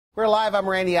We're live. I'm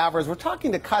Randy Alvarez. We're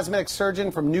talking to cosmetic surgeon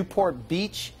from Newport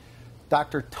Beach,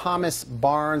 Dr. Thomas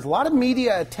Barnes. A lot of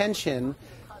media attention.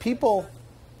 People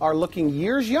are looking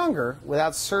years younger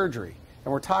without surgery.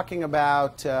 And we're talking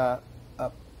about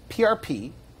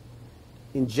PRP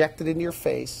injected into your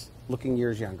face, looking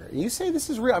years younger. And you say this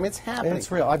is real. I mean, it's happening.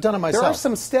 It's real. I've done it myself. There are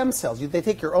some stem cells. They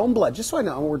take your own blood. Just so I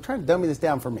know, we're trying to dummy this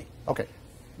down for me. Okay.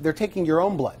 They're taking your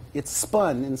own blood. It's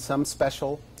spun in some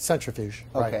special... Centrifuge.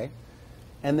 Okay. Right.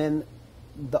 And then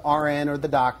the RN or the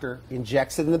doctor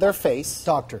injects it into their face.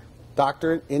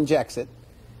 Doctor injects it.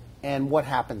 And what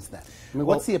happens then? I mean,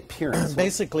 what's the appearance?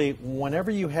 Basically,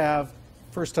 whenever you have,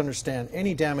 first understand,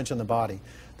 any damage in the body,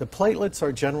 the platelets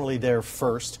are generally there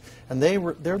first. And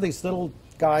they're these little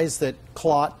guys that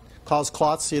cause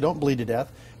clots so you don't bleed to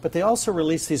death. But they also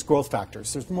release these growth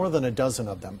factors. There's more than a dozen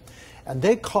of them. And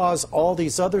they cause all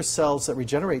these other cells that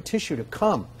regenerate tissue to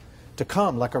come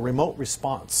like a remote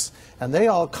response. And they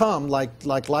all come like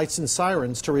lights and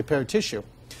sirens to repair tissue.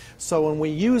 So when we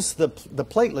use the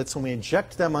platelets and we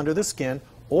inject them under the skin,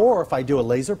 or if I do a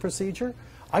laser procedure,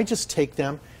 I just take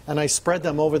them and I spread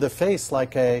them over the face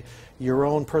like your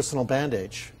own personal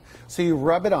bandage. So you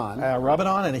rub it on? Rub it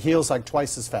on and it heals like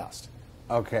twice as fast.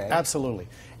 Okay. Absolutely.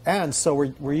 And so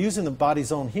we're using the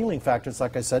body's own healing factors,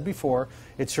 like I said before.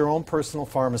 It's your own personal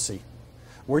pharmacy.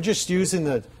 We're just using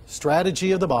the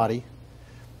strategy of the body,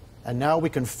 and now we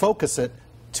can focus it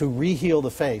to re-heal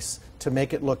the face, to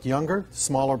make it look younger,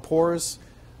 smaller pores,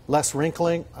 less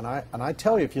wrinkling. And I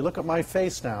tell you, if you look at my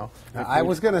face now... I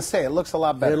was going to say, it looks a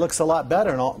lot better. It looks a lot better.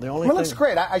 And it looks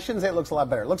great. I shouldn't say it looks a lot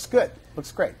better. It looks good. It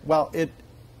looks great. Well,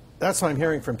 that's what I'm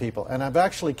hearing from people. And I've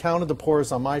actually counted the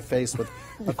pores on my face with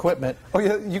equipment. Oh,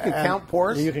 you can count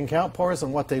pores? You can count pores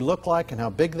and what they look like and how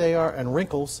big they are and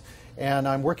wrinkles. And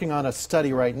I'm working on a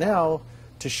study right now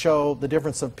to show the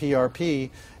difference of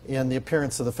PRP in the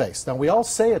appearance of the face. Now, we all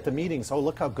say at the meetings, oh,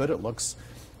 look how good it looks.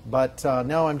 But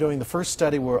now I'm doing the first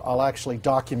study where I'll actually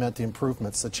document the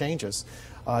improvements, the changes.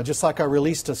 Just like I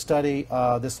released a study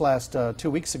this last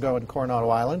 2 weeks ago in Coronado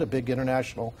Island, a big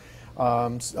international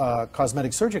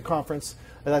cosmetic surgery conference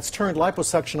that's turned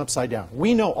liposuction upside down.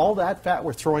 We know all that fat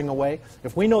we're throwing away.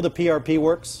 If we know the PRP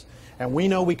works, and we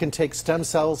know we can take stem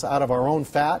cells out of our own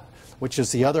fat, which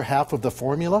is the other half of the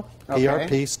formula,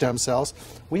 PRP, stem cells,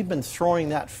 we've been throwing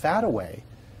that fat away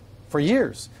for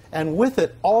years. And with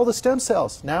it, all the stem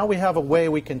cells. Now we have a way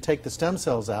we can take the stem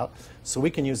cells out, so we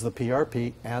can use the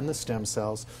PRP and the stem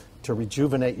cells to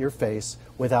rejuvenate your face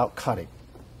without cutting.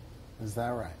 Is that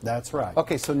right? That's right.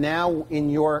 Okay, so now in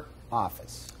your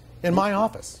office. In my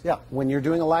office, yeah. When you're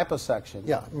doing a liposuction.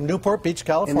 Yeah, Newport Beach,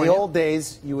 California. In the old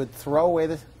days, you would throw away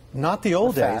the... Not the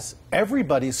old days.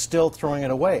 Everybody's still throwing it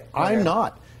away. Okay. I'm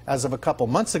not. As of a couple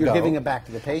months ago... You're giving it back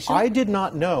to the patient? I did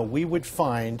not know we would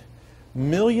find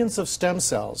millions of stem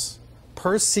cells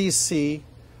per cc.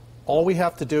 All we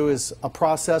have to do is a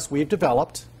process we've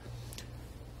developed.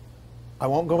 I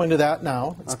won't go into that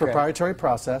now. It's a proprietary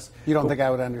process. You don't think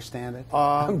I would understand it?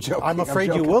 I'm joking. I'm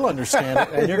afraid you will understand it,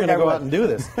 and you're going to go out and do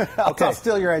this. I'll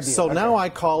steal your idea. So now I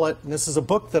call it, and this is a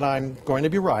book that I'm going to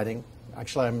be writing.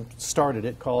 Actually, I started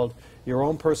it, called Your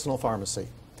Own Personal Pharmacy.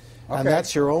 And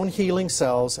that's your own healing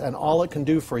cells and all it can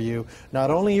do for you,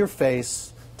 not only your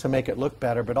face to make it look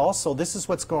better, but also this is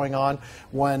what's going on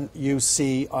when you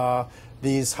see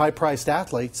these high-priced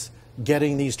athletes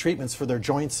getting these treatments for their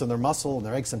joints and their muscle and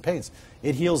their aches and pains.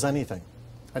 It heals anything.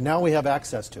 And now we have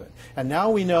access to it. And now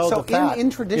we know the fat in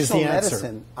traditional is the answer.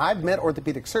 medicine, I've met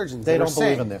orthopedic surgeons They that don't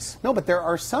believe in this. No, but there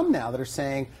are some now that are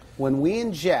saying when we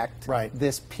inject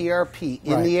this PRP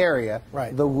in the area,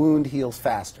 the wound heals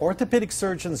faster. Orthopedic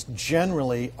surgeons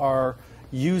generally are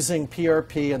using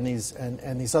PRP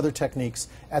and these other techniques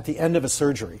at the end of a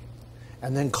surgery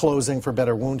and then closing for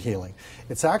better wound healing.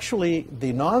 It's actually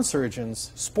the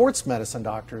non-surgeons, sports medicine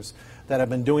doctors, that have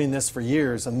been doing this for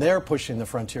years, and they're pushing the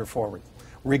frontier forward.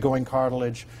 Regrowing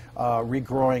cartilage,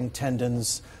 regrowing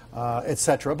tendons,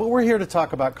 etc. But we're here to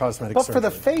talk about cosmetic surgery. But for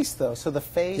the face, though, so the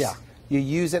face, you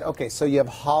use it, okay, so you have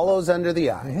hollows under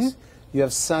the eyes, you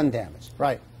have sun damage.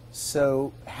 Right.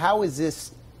 So how is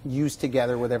this used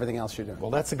together with everything else you're doing?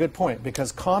 Well, that's a good point,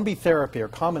 because combi therapy or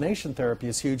combination therapy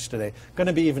is huge today, going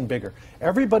to be even bigger.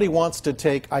 Everybody wants to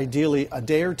take, ideally, a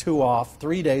day or two off,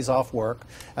 3 days off work,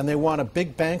 and they want a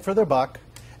big bang for their buck,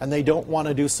 and they don't want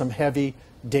to do some heavy,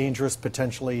 dangerous,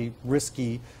 potentially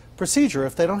risky procedure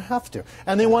if they don't have to.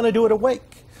 And they want to do it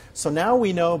awake. So now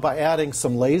we know by adding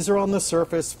some laser on the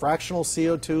surface, fractional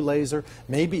CO2 laser,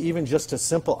 maybe even just a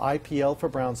simple IPL for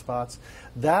brown spots,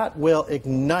 that will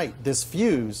ignite this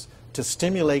fuse to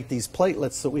stimulate these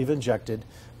platelets that we've injected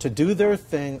to do their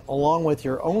thing along with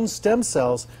your own stem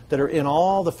cells that are in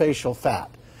all the facial fat.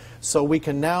 So we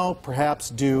can now perhaps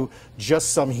do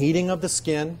just some heating of the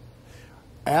skin,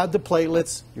 add the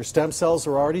platelets, your stem cells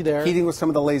are already there. Heating with some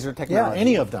of the laser technology? Yeah,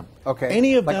 any of them. Okay.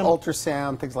 Any of like them.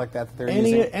 Ultrasound, things like that they're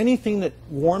using? Anything that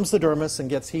warms the dermis and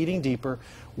gets heating deeper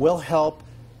will help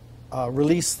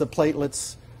release the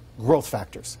platelets' growth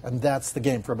factors. And that's the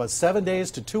game. For about 7 days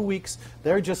to 2 weeks,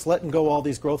 they're just letting go all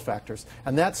these growth factors.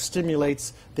 And that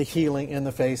stimulates the healing in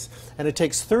the face. And it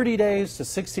takes 30 days to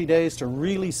 60 days to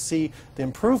really see the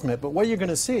improvement. But what you're going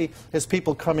to see is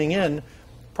people coming in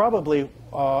probably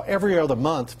every other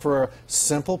month for a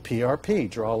simple PRP.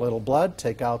 Draw a little blood,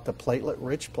 take out the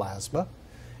platelet-rich plasma,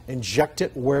 inject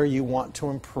it where you want to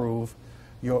improve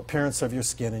your appearance of your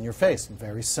skin and your face.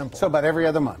 Very simple. So about every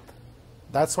other month?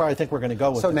 That's where I think we're going to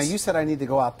go with this. So now you said I need to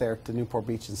go out there to Newport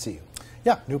Beach and see you.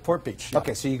 Yeah, Newport Beach. Yeah.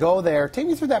 Okay, so you go there. Take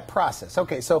me through that process.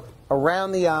 Okay, so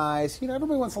around the eyes, you know,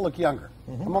 everybody wants to look younger.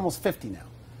 I'm almost 50 now.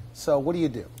 So what do?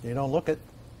 You don't look it.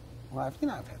 Well, I've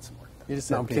had some work done. You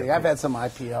just no, I'm kidding. I've had some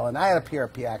IPL, and I had a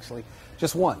PRP actually.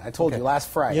 Just one. I told you last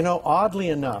Friday. You know, oddly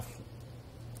enough,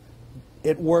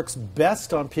 it works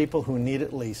best on people who need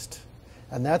it least.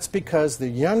 And that's because the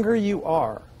younger you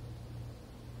are,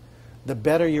 the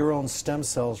better your own stem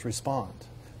cells respond.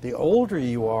 The older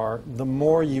you are, the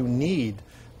more you need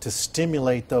to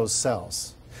stimulate those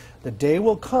cells. The day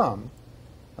will come,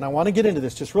 and I want to get into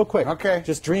this just real quick. Okay.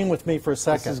 Just dream with me for a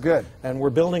second. This is good. And we're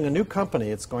building a new company.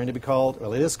 It's going to be called,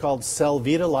 well, it is called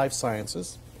Cellvita Life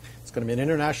Sciences. It's going to be an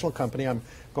international company. I'm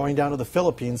going down to the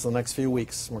Philippines the next few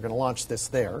weeks. We're going to launch this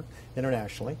there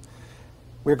internationally.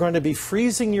 We're going to be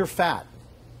freezing your fat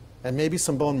and maybe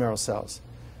some bone marrow cells.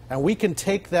 And we can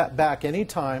take that back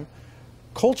anytime,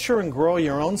 culture and grow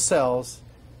your own cells,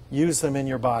 use them in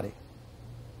your body.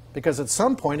 Because at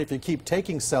some point, if you keep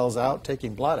taking cells out,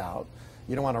 taking blood out,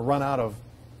 you don't want to run out of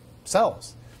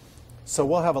cells. So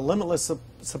we'll have a limitless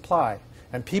supply.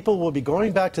 And people will be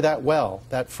going back to that well,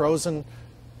 that frozen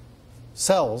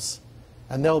cells,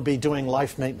 and they'll be doing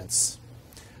life maintenance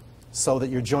so that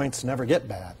your joints never get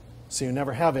bad, so you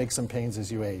never have aches and pains as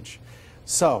you age.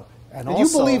 So, and also,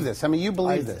 you believe this? I mean, you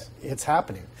believe this? It's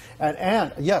happening.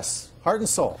 And yes, heart and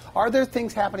soul. Are there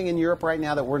things happening in Europe right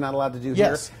now that we're not allowed to do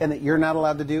Yes. here and that you're not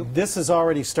allowed to do? This is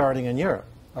already starting in Europe.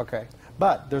 Okay.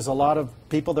 But there's a lot of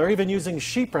people, they're even using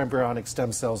sheep embryonic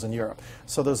stem cells in Europe.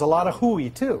 So there's a lot of hooey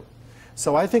too.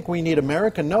 So I think we need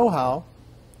American know-how,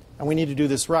 and we need to do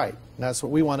this right. And that's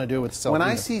what we want to do with Cellvita. When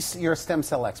I see, you're a stem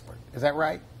cell expert, is that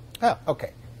right? Yeah.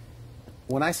 Okay.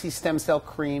 When I see stem cell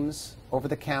creams over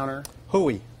the counter,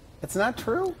 hooey. It's not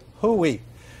true? Hooey.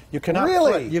 You cannot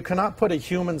really? You cannot put a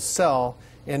human cell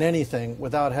in anything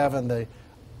without having the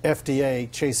FDA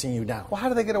chasing you down. Well, how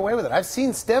do they get away with it? I've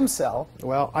seen stem cell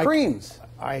creams.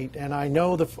 I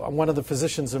know one of the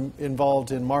physicians involved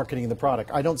in marketing the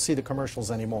product. I don't see the commercials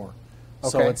anymore. Okay.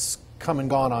 So it's come and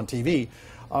gone on TV.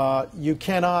 You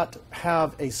cannot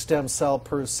have a stem cell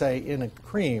per se in a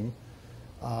cream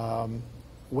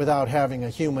without having a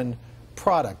human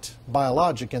product,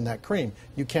 biologic in that cream.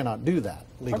 You cannot do that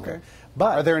legally. Okay.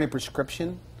 But are there any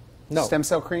prescription stem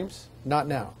cell creams? Not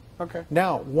now. Okay.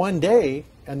 Now, one day,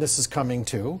 and this is coming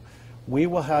too, we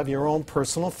will have your own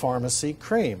personal pharmacy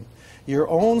cream. Your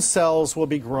own cells will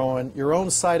be growing, your own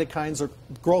cytokines or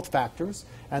growth factors,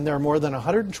 and there are more than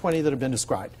 120 that have been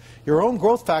described. Your own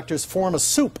growth factors form a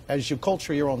soup as you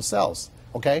culture your own cells,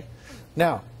 okay?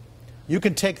 Now, you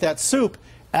can take that soup,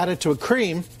 add it to a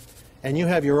cream, and you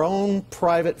have your own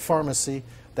private pharmacy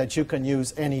that you can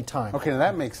use anytime. Okay, now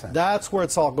that makes sense. That's where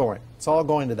it's all going. It's all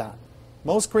going to that.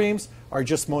 Most creams are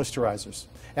just moisturizers.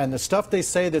 And the stuff they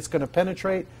say that's going to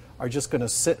penetrate are just going to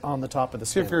sit on the top of the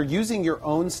skin. So if you're using your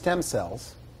own stem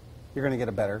cells, you're going to get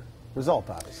a better result,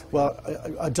 obviously. Well,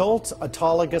 adult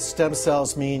autologous stem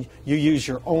cells mean you use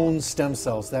your own stem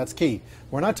cells. That's key.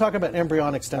 We're not talking about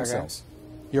embryonic stem cells.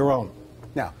 Your own.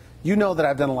 Now, you know that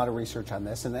I've done a lot of research on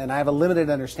this, and I have a limited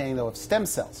understanding, though, of stem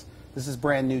cells. This is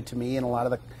brand new to me, and a lot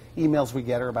of the emails we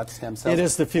get are about stem cells. It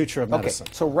is the future of medicine.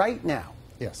 Okay, so right now,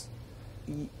 yes,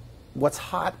 what's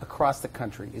hot across the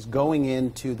country is going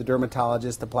into the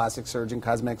dermatologist, the plastic surgeon,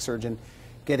 cosmetic surgeon,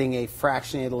 getting a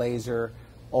fractionated laser,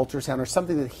 ultrasound, or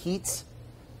something that heats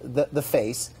the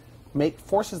face,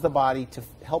 forces the body to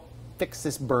help fix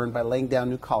this burn by laying down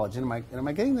new collagen. Am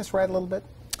I getting this right a little bit?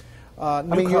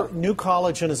 New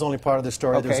collagen is only part of the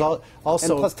story. Okay. There's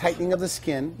also and plus tightening of the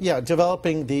skin. Yeah,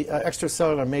 developing the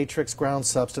extracellular matrix ground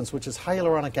substance, which is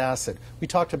hyaluronic acid. We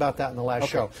talked about that in the last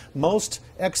show. Most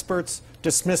experts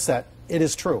dismiss that. It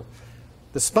is true.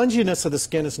 The sponginess of the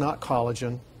skin is not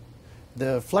collagen.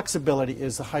 The flexibility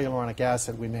is the hyaluronic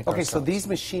acid we make ourselves. So these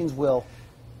machines will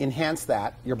enhance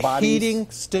that. Your body heating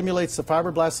stimulates the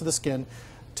fibroblasts of the skin.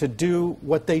 to do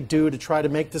what they do to try to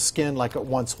make the skin like it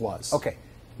once was. Okay.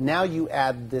 Now you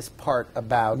add this part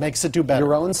about Makes it do better.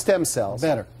 your own stem cells.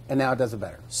 Better. And now it does it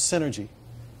better. Synergy,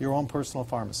 your own personal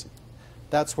pharmacy.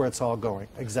 That's where it's all going.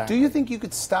 Exactly. Do you think you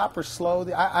could stop or slow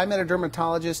I met a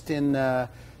dermatologist in San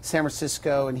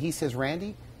Francisco, and he says,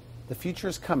 Randy, the future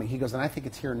is coming. He goes, and I think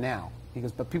it's here now. He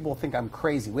goes, but people will think I'm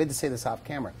crazy. We had to say this off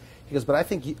camera. He goes, but I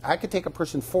think I could take a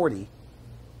person 40,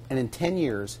 and in 10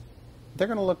 years, they're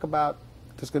going to look about,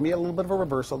 there's going to be a little bit of a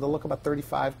reversal. They'll look about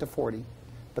 35 to 40,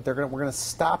 but we're going to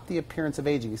stop the appearance of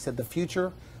aging. He said the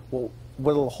future, what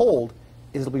it'll hold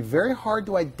is it'll be very hard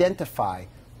to identify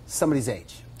somebody's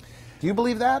age. Do you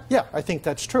believe that? Yeah, I think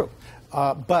that's true.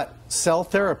 But cell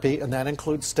therapy, and that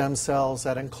includes stem cells,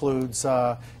 that includes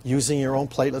using your own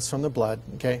platelets from the blood,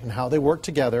 okay, and how they work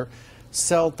together,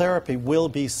 cell therapy will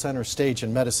be center stage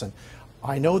in medicine.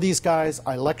 I know these guys.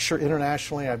 I lecture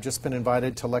internationally. I've just been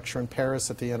invited to lecture in Paris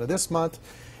at the end of this month.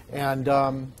 And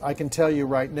I can tell you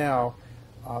right now,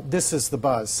 this is the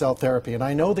buzz, cell therapy. And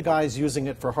I know the guys using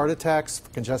it for heart attacks, for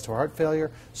congestive heart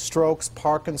failure, strokes,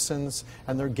 Parkinson's,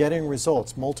 and they're getting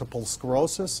results. Multiple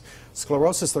sclerosis,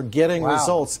 they're getting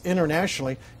results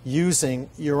internationally using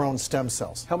your own stem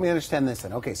cells. Help me understand this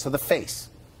then. Okay, so the face.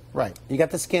 Right. You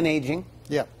got the skin aging.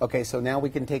 Yeah. Okay, so now we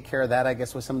can take care of that, I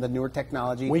guess, with some of the newer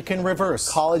technology. We can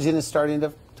reverse. Collagen is starting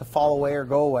to fall away or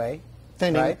go away.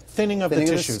 Thinning, right? thinning of the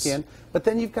tissues. The skin. But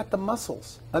then you've got the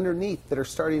muscles underneath that are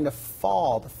starting to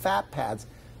fall, the fat pads,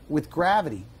 with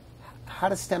gravity. How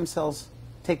do stem cells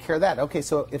take care of that? Okay,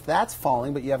 so if that's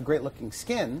falling, but you have great-looking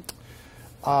skin.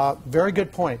 Very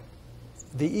good point.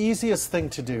 The easiest thing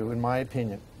to do, in my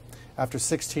opinion, after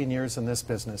 16 years in this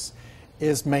business,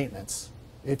 is maintenance.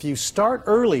 If you start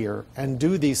earlier and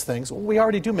do these things, well, we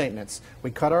already do maintenance.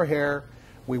 We cut our hair,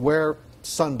 we wear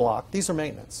sunblock. These are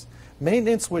maintenance.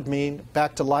 Maintenance would mean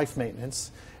back to life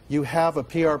maintenance. You have a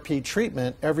PRP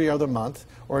treatment every other month,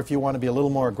 or if you want to be a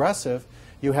little more aggressive,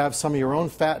 you have some of your own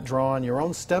fat drawn, your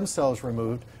own stem cells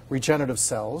removed, regenerative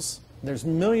cells. There's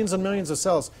millions and millions of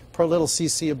cells per little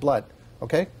cc of blood,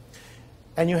 okay?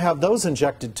 And you have those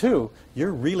injected too.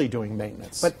 You're really doing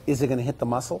maintenance. But is it going to hit the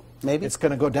muscle, maybe? It's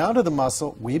going to go down to the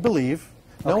muscle, we believe.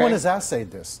 No one has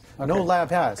assayed this. Okay. No lab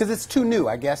has. Because it's too new,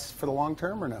 I guess, for the long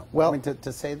term, or no? Well, I mean,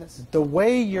 to say this? The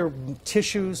way your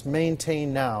tissues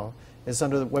maintain now is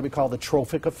under what we call the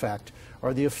trophic effect,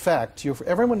 or the effect.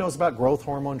 Everyone knows about growth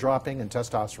hormone dropping and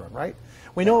testosterone, right?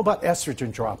 We know about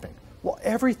estrogen dropping. Well,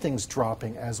 everything's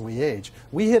dropping as we age.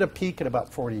 We hit a peak at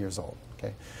about 40 years old.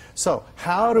 Okay? So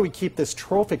how do we keep this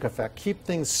trophic effect, keep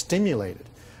things stimulated?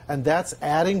 And that's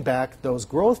adding back those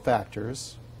growth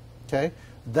factors, okay?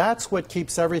 That's what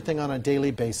keeps everything on a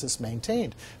daily basis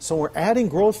maintained. So we're adding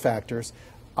growth factors.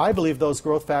 I believe those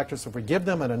growth factors, if we give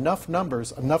them in enough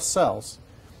numbers, enough cells,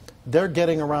 they're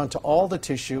getting around to all the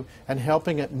tissue and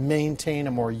helping it maintain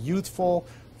a more youthful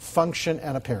function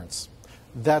and appearance.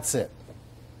 That's it.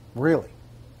 Really?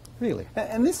 Really.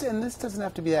 And this doesn't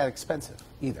have to be that expensive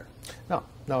either. No,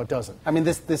 it doesn't. I mean,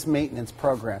 this maintenance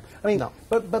program. I mean, no.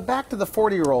 But back to the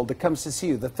 40-year-old that comes to see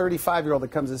you, the 35-year-old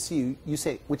that comes to see you, you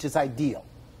say, which is ideal,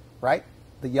 right?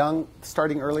 The young,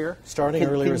 starting earlier? Starting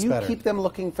earlier is better. Can you keep them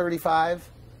looking 35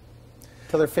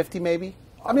 till they're 50 maybe?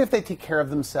 I mean, if they take care of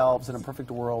themselves in a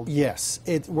perfect world. Yes.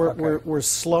 We're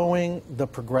slowing the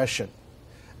progression.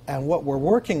 And what we're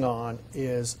working on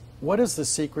is, what is the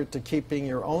secret to keeping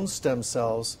your own stem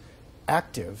cells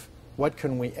active? What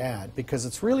can we add? Because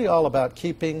it's really all about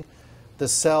keeping the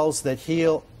cells that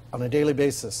heal on a daily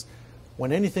basis.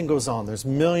 When anything goes on, there's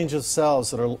millions of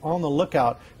cells that are on the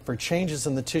lookout for changes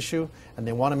in the tissue, and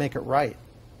they want to make it right.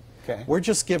 Okay. We're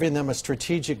just giving them a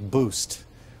strategic boost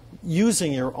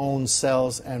using your own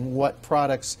cells and what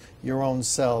products your own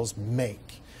cells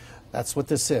make. That's what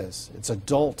this is. It's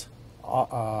adult,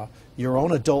 your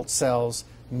own adult cells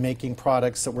making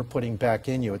products that we're putting back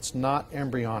in you. It's not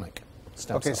embryonic.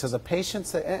 Okay, so the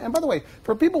patients, and by the way,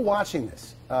 for people watching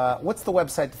this, what's the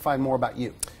website to find more about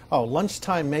you? Oh,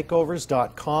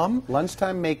 lunchtimemakeovers.com.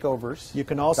 Lunchtimemakeovers.com. You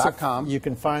can also you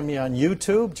can find me on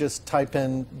YouTube. Just type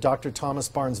in Dr. Thomas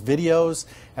Barnes videos,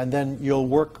 and then you'll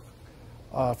work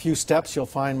a few steps. You'll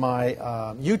find my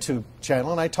YouTube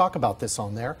channel, and I talk about this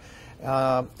on there.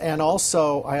 And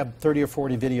also, I have 30 or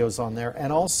 40 videos on there.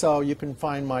 And also, you can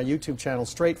find my YouTube channel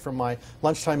straight from my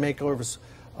Lunchtime Makeovers.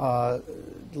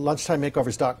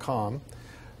 Lunchtimemakeovers.com,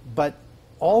 but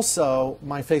also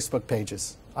my Facebook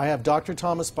pages. I have Dr.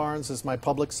 Thomas Barnes as my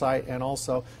public site, and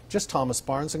also just Thomas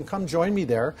Barnes, and come join me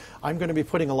there. I'm going to be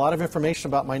putting a lot of information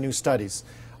about my new studies.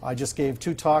 I just gave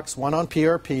 2 talks, one on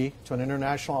PRP to an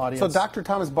international audience. So Dr.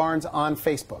 Thomas Barnes on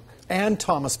Facebook. and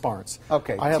Thomas Barnes.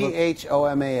 Okay,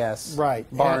 Thomas. Right.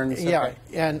 Barnes. And, yeah,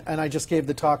 and I just gave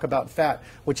the talk about fat,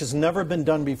 which has never been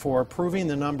done before, proving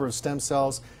the number of stem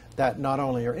cells that not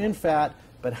only are in fat,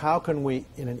 but how can we,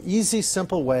 in an easy,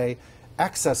 simple way,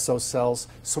 access those cells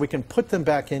so we can put them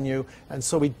back in you and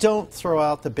so we don't throw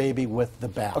out the baby with the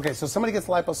bath. Okay, so somebody gets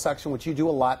liposuction, which you do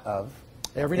a lot of.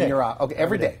 Every day. Okay,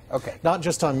 every day. Okay. Not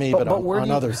just on me, but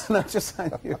on others. Not just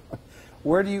on you.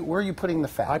 Where are you putting the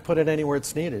fat? I put it anywhere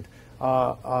it's needed.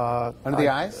 Under the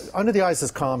eyes? Under the eyes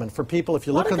is common. For people, if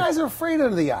you look... A lot of guys are afraid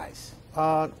under the eyes.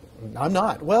 I'm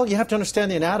not. Well, you have to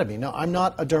understand the anatomy. No, I'm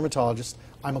not a dermatologist.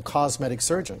 I'm a cosmetic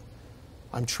surgeon.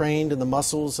 I'm trained in the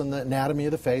muscles and the anatomy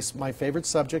of the face. My favorite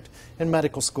subject in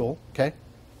medical school, okay?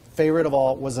 Favorite of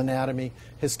all was anatomy,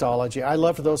 histology. I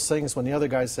loved those things when the other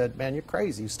guys said, man, you're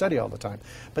crazy, you study all the time.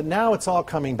 But now it's all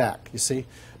coming back, you see?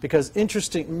 Because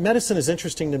medicine is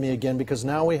interesting to me again because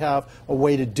now we have a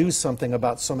way to do something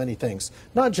about so many things.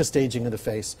 Not just aging of the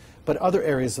face, but other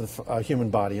areas of the human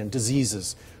body and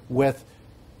diseases with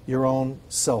your own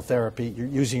cell therapy, you're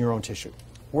using your own tissue.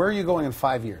 Where are you going in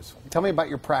 5 years? Tell me about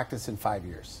your practice in 5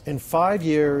 years. In 5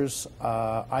 years,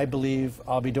 I believe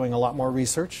I'll be doing a lot more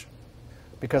research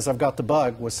because I've got the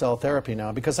bug with cell therapy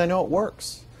now because I know it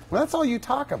works. Well, that's all you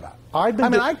talk about.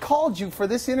 I called you for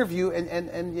this interview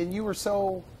and you were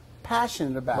so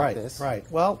passionate about this. Right.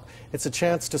 Well, it's a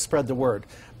chance to spread the word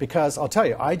because I'll tell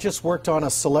you, I just worked on a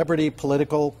celebrity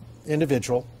political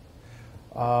individual.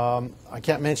 I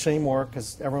can't mention anymore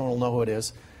because everyone will know who it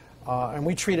is. And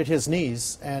we treated his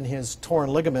knees and his torn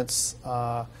ligaments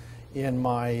in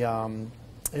my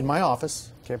office.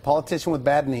 Okay, politician with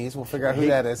bad knees. We'll figure out who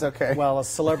that is. Okay. Well, a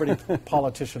celebrity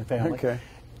politician family. Okay.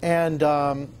 And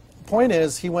point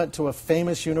is, he went to a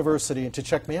famous university to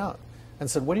check me out and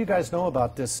said, "What do you guys know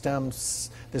about this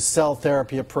cell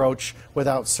therapy approach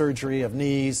without surgery of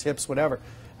knees, hips, whatever?"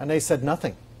 And they said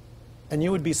nothing. And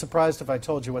you would be surprised if I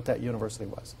told you what that university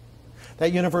was.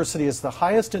 That university is the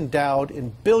highest endowed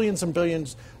in billions and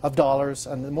billions of dollars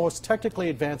and the most technically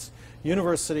advanced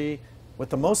university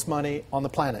with the most money on the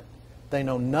planet. They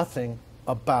know nothing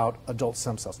about adult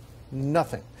stem cells.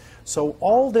 Nothing. So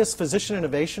all this physician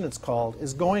innovation, it's called,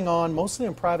 is going on mostly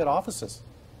in private offices.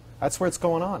 That's where it's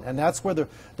going on. And that's where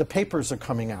the papers are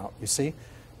coming out, you see.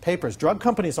 Papers. Drug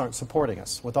companies aren't supporting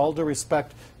us. With all due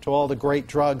respect to all the great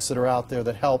drugs that are out there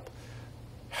that help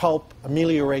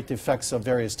ameliorate the effects of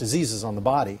various diseases on the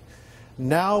body.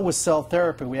 Now with cell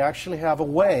therapy, we actually have a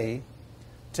way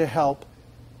to help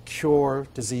cure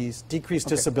disease, decrease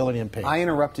disability and pain. I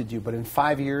interrupted you, but in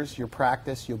 5 years, your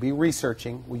practice, you'll be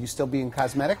researching. Will you still be in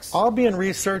cosmetics? I'll be in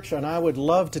research, and I would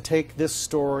love to take this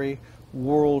story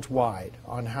worldwide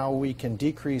on how we can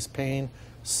decrease pain,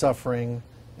 suffering,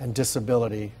 and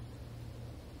disability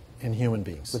in human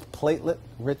beings. With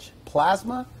platelet-rich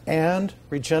plasma? And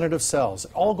regenerative cells.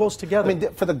 It all goes together. I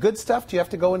mean, for the good stuff, do you have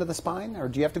to go into the spine, or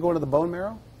do you have to go into the bone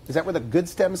marrow? Is that where the good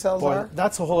stem cells are?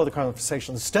 That's a whole other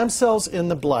conversation. The stem cells in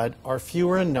the blood are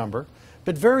fewer in number,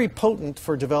 but very potent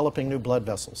for developing new blood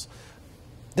vessels.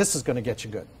 This is going to get you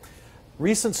good.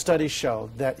 Recent studies show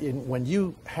that when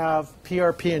you have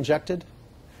PRP injected,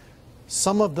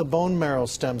 some of the bone marrow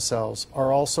stem cells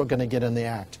are also going to get in the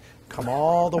act. Come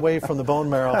all the way from the bone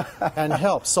marrow and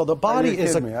help. So the body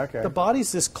the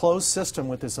body's this closed system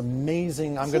with this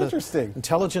amazing,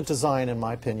 intelligent design, in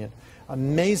my opinion,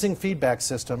 amazing feedback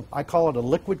system. I call it a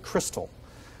liquid crystal.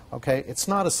 Okay, it's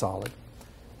not a solid.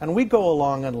 And we go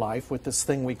along in life with this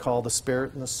thing we call the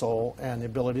spirit and the soul and the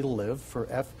ability to live for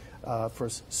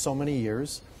so many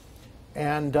years.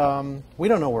 And we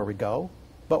don't know where we go,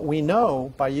 but we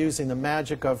know by using the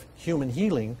magic of human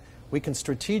healing, we can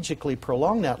strategically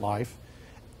prolong that life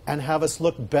and have us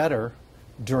look better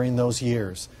during those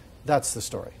years. That's the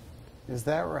story. Is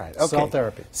that right? Okay. Cell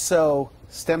therapy. So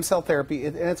stem cell therapy,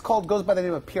 and it's goes by the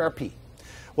name of PRP.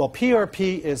 Well,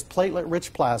 PRP is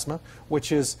platelet-rich plasma, which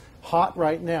is hot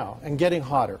right now and getting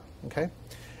hotter. Okay,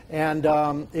 and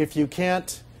if you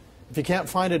can't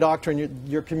find a doctor in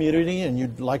your community and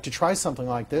you'd like to try something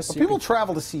like this, well, people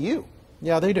travel to see you.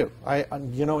 Yeah, they do.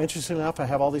 Interestingly enough, I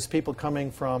have all these people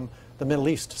coming from the Middle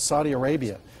East, Saudi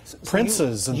Arabia,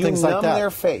 princes and things like that. You numb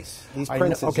their face. These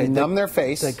princes, you numb their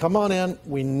face. They come on in,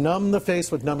 we numb the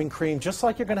face with numbing cream, just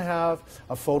like you're going to have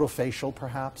a photofacial,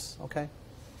 perhaps, okay?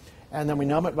 And then we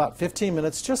numb it about 15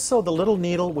 minutes, just so the little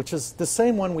needle, which is the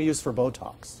same one we use for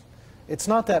Botox, it's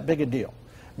not that big a deal.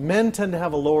 Men tend to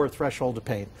have a lower threshold of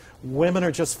pain. Women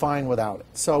are just fine without it.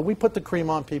 So we put the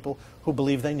cream on people who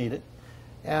believe they need it.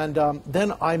 And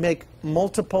then I make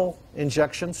multiple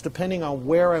injections depending on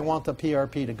where I want the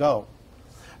PRP to go.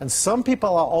 And some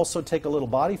people I'll also take a little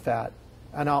body fat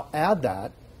and I'll add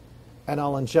that and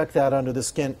I'll inject that under the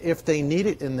skin if they need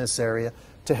it in this area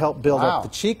to help build up the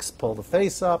cheeks, pull the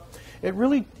face up.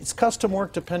 It's custom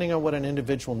work depending on what an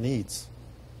individual needs.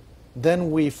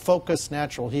 Then we focus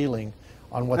natural healing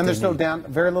on what they need. And there's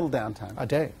very little downtime. A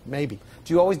day, maybe.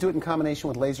 Do you always do it in combination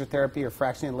with laser therapy or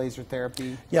fractionated laser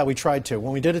therapy? Yeah, we tried to.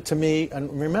 When we did it to me,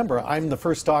 and remember, I'm the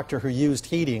first doctor who used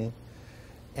heating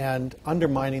and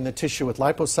undermining the tissue with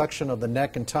liposuction of the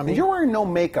neck and tummy. And you're wearing no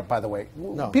makeup, by the way.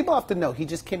 No. People have to know, he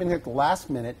just came in here at the last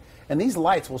minute, and these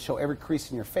lights will show every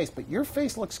crease in your face, but your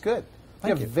face looks good.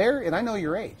 Thank you. And I know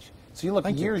your age, so you look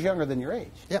years younger than your age.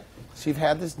 Yep. So you've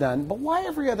had this done, but why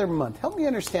every other month? Help me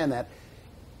understand that.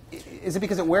 Is it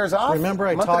because it wears off? Remember,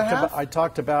 I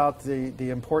talked about the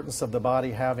importance of the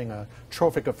body having a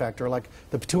trophic effect, or like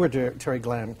the pituitary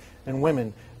gland in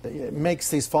women. It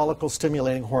makes these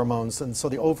follicle-stimulating hormones, and so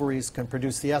the ovaries can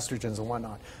produce the estrogens and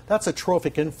whatnot. That's a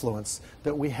trophic influence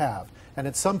that we have. And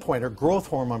at some point, or growth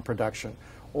hormone production,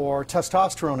 or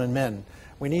testosterone in men.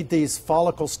 We need these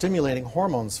follicle-stimulating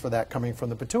hormones for that coming from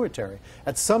the pituitary.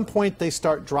 At some point, they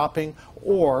start dropping,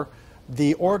 or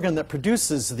the organ that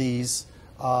produces these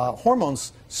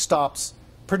hormones stops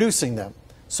producing them.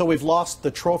 So we've lost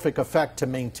the trophic effect to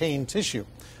maintain tissue,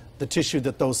 the tissue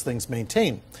that those things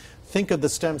maintain. Think of the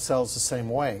stem cells the same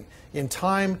way. In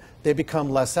time, they become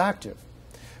less active.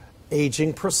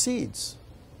 Aging proceeds.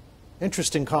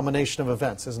 Interesting combination of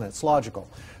events, isn't it? It's logical.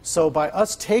 So by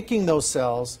us taking those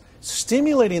cells,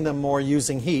 stimulating them more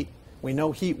using heat, we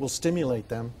know heat will stimulate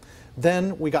them,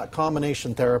 then we got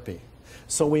combination therapy.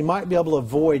 So we might be able to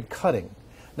avoid cutting.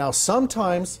 Now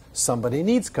sometimes somebody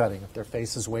needs cutting. If their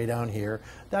face is way down here,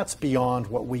 that's beyond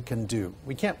what we can do.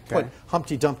 We can't put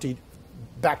Humpty Dumpty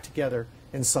back together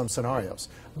in some scenarios.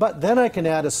 But then I can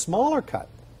add a smaller cut,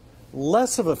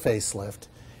 less of a facelift,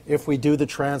 if we do the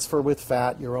transfer with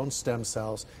fat, your own stem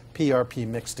cells, PRP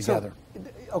mixed together. So,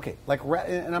 okay,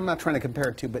 and I'm not trying to compare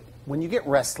it to, but when you get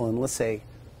Restylane, let's say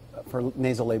for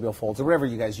nasolabial folds or whatever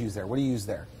you guys use there, what do you use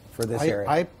there for this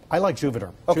area? I like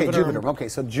Juvederm. Okay, Juvederm. Okay,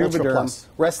 so Juvederm.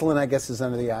 Restylane, I guess, is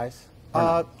under the eyes?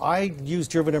 I use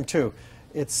Juvederm too.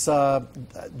 It's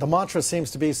the mantra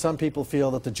seems to be some people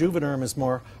feel that the Juvederm is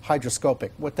more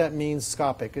hydroscopic. What that means,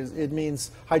 scopic, is it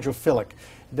means hydrophilic,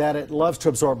 that it loves to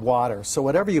absorb water. So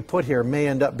whatever you put here may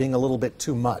end up being a little bit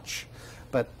too much.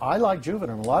 But I like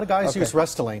Juvederm. A lot of guys use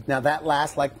Restylane. Now that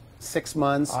lasts like 6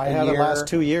 months, I had it last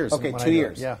 2 years. Okay, 2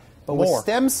 years. Yeah, but more. with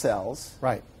stem cells,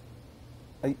 right?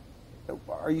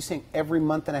 Are you saying every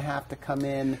month and a half to come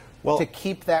in to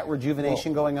keep that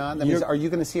rejuvenation going on? That means, are you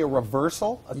going to see a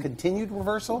reversal, a continued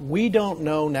reversal? We don't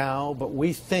know now, but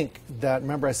we think that,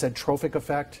 remember I said trophic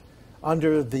effect,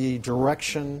 under the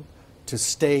direction to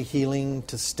stay healing,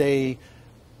 to stay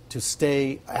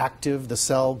active, the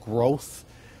cell growth,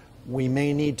 we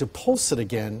may need to pulse it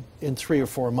again in 3 or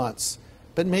 4 months.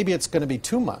 But maybe it's going to be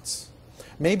 2 months.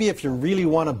 Maybe if you really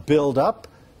want to build up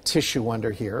tissue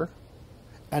under here,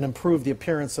 and improve the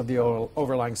appearance of the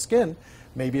overlying skin,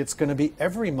 maybe it's going to be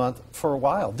every month for a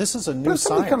while. This is a new science. But if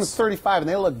somebody comes 35 and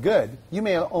they look good, you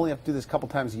may only have to do this a couple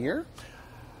times a year?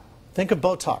 Think of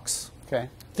Botox. Okay.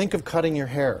 Think of cutting your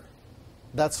hair.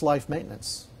 That's life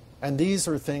maintenance. And these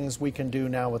are things we can do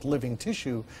now with living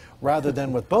tissue rather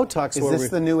than with Botox. Is this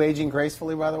the new aging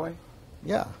gracefully, by the way?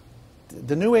 Yeah.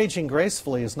 The new aging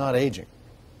gracefully is not aging.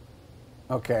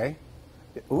 Okay.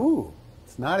 Ooh,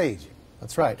 it's not aging.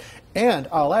 That's right. And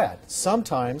I'll add,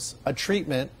 sometimes a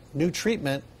treatment, new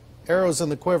treatment, arrows in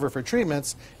the quiver for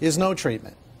treatments, is no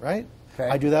treatment, right? Okay.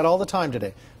 I do that all the time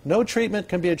today. No treatment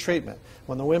can be a treatment.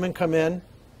 When the women come in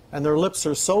and their lips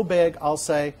are so big, I'll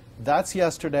say, that's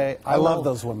yesterday. I love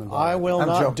those women. I will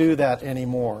not do that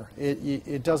anymore.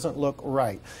 It doesn't look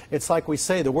right. It's like we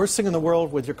say, the worst thing in the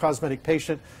world with your cosmetic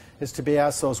patient is to be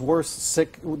asked the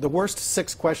worst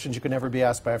 6 questions you can ever be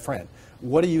asked by a friend.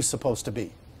 What are you supposed to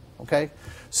be? Okay?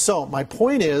 So my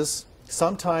point is,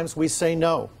 sometimes we say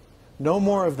no. No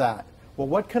more of that. Well,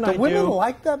 what can I do? Do women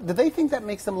like that? Do they think that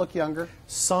makes them look younger?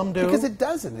 Some do. Because it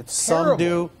doesn't. It's terrible. Some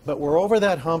do, but we're over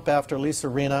that hump after Lisa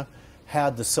Rinna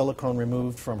had the silicone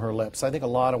removed from her lips. I think a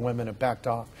lot of women have backed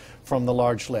off from the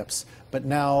large lips. But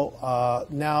now,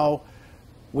 now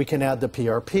we can add the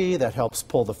PRP that helps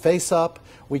pull the face up.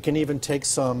 We can even take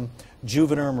some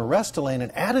Juvederm or Restylane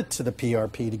and add it to the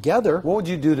PRP together. What would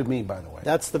you do to me, by the way?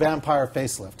 That's the vampire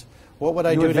facelift. What would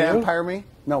I do to you? You would vampire me?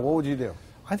 No, what would you do?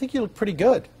 I think you look pretty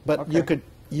good, but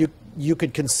you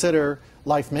could consider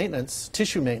life maintenance,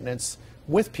 tissue maintenance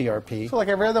with PRP. So like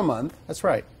every other month. That's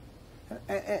right.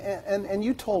 And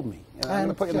you told me, and I'm going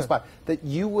to put you on the spot, that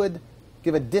you would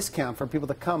give a discount for people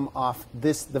to come off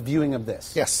the viewing of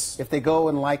this. Yes. If they go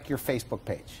and like your Facebook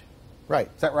page. Right.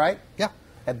 Is that right? Yeah.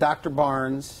 at Dr.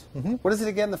 Barnes. What is it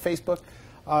again, the Facebook?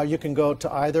 You can go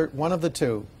to either one of the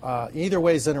two. Either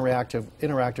way is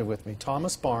interactive with me,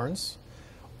 Thomas Barnes,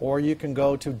 or you can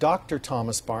go to Dr.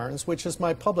 Thomas Barnes, which is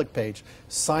my public page.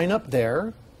 Sign up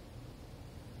there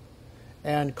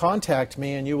and contact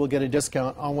me, and you will get a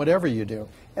discount on whatever you do.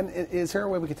 And is there a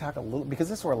way we could talk a little, because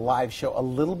this is our live show, a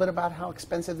little bit about how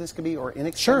expensive this could be or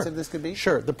inexpensive this could be?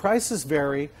 Sure. The prices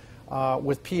vary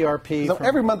with PRP. So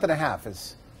every month and a half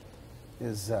is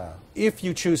if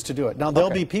you choose to do it. Now, there'll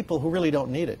be people who really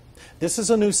don't need it. This is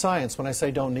a new science when I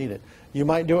say don't need it. You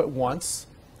might do it once,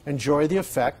 enjoy the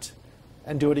effect,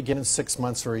 and do it again in 6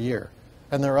 months or a year.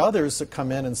 And there are others that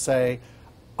come in and say,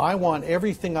 I want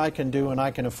everything I can do and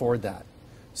I can afford that.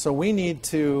 So we need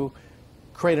to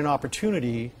create an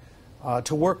opportunity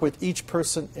to work with each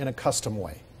person in a custom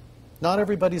way. Not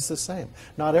everybody's the same.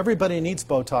 Not everybody needs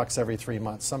Botox every 3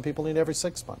 months. Some people need every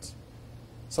 6 months.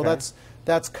 So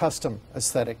that's custom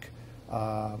aesthetic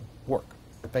work,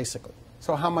 basically.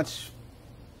 So how much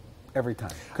every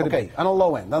time? Could it be? On a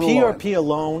low end. PRP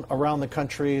alone around the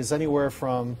country is anywhere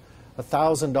from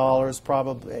 $1,000,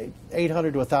 probably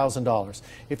 $800 to $1,000.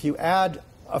 If you add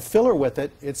a filler with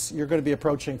it, you're going to be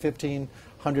approaching $1,500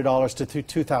 to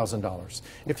 $2,000.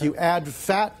 If you add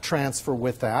fat transfer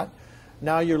with that,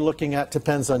 now you're looking at,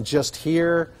 depends on just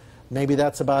here, maybe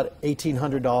that's about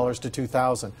 $1,800 to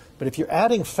 $2,000. But if you're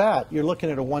adding fat, you're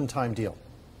looking at a one-time deal.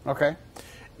 Okay.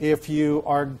 If you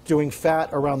are doing fat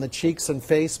around the cheeks and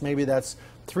face, maybe that's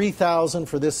 $3,000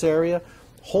 for this area.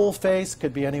 Whole face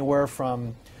could be anywhere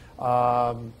from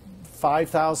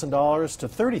 $5,000 to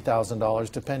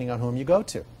 $30,000, depending on whom you go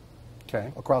to.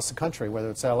 Okay. Across the country, whether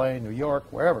it's LA, New York,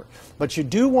 wherever. But you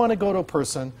do want to go to a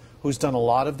person who's done a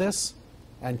lot of this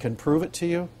and can prove it to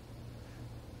you.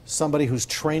 Somebody who's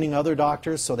training other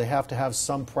doctors, so they have to have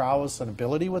some prowess and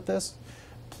ability with this.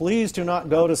 Please do not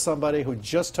go to somebody who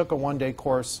just took a one-day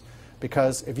course,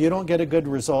 because if you don't get a good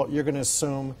result, you're going to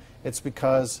assume it's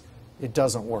because it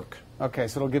doesn't work. Okay,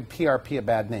 so it'll give PRP a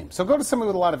bad name. So go to somebody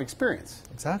with a lot of experience.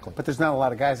 Exactly. But there's not a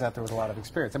lot of guys out there with a lot of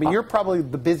experience. I mean, you're probably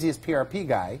the busiest PRP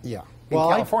guy in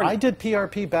California. I did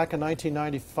PRP back in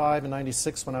 1995 and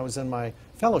 96 when I was in my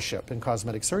fellowship in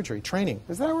cosmetic surgery training.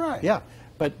 Is that right? Yeah.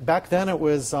 But back then it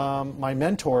was my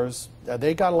mentors,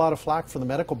 they got a lot of flack from the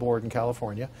medical board in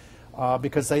California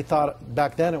because they thought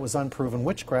back then it was unproven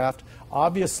witchcraft.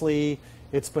 Obviously,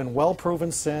 it's been well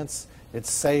proven since.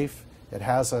 It's safe. It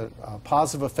has a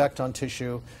positive effect on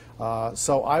tissue.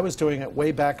 So I was doing it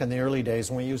way back in the early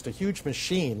days when we used a huge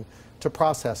machine to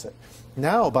process it.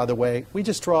 Now, by the way, we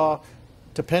just draw,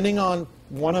 depending on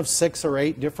one of 6 or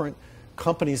 8 different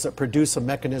companies that produce a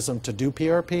mechanism to do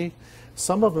PRP.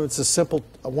 Some of them, it's a simple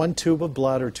one tube of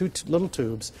blood or 2 little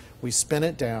tubes. We spin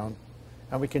it down,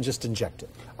 and we can just inject it.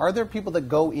 Are there people that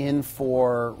go in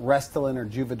for Restylane or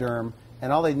Juvederm,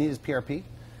 and all they need is PRP?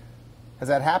 Has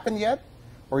that happened yet?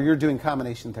 Or you're doing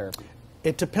combination therapy?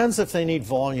 It depends if they need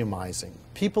volumizing.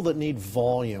 People that need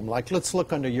volume, like let's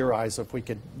look under your eyes if we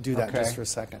could do that just for a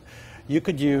second. You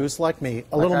could use, like me,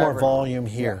 a little more volume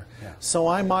here. Yeah. So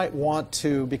I might want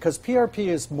to, because PRP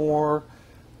is more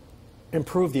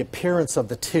improve the appearance of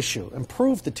the tissue,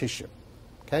 improve the tissue,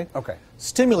 okay? Okay.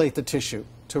 Stimulate the tissue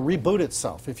to reboot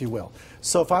itself, if you will.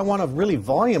 So if I want to really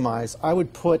volumize, I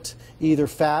would put either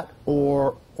fat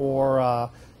or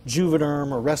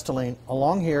Juvederm or Restylane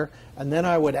along here, and then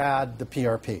I would add the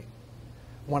PRP.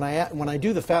 When I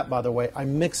do the fat, by the way, I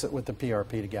mix it with the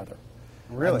PRP together.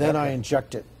 Really? And then I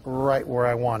inject it right where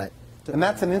I want it. And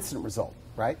that's an instant result,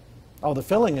 right? Oh, the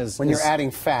filling is... When you're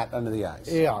adding fat under the eyes.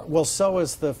 Yeah, well, so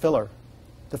is the filler.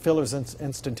 The filler is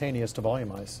instantaneous to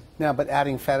volumize. Now, but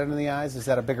adding fat under the eyes, is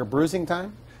that a bigger bruising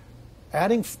time?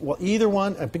 Adding, well, either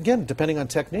one, again, depending on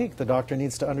technique, the doctor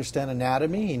needs to understand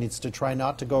anatomy. He needs to try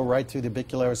not to go right through the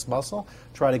orbicularis muscle.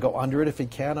 Try to go under it if he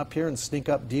can up here and sneak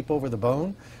up deep over the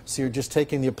bone. So you're just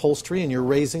taking the upholstery and you're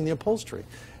raising the upholstery.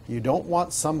 You don't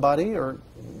want somebody, or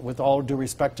with all due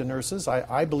respect to nurses,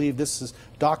 I believe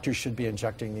doctors should be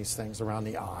injecting these things around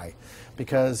the eye,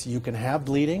 because you can have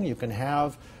bleeding, you can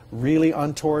have really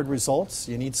untoward results.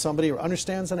 You need somebody who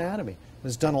understands anatomy,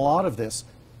 has done a lot of this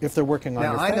if they're working on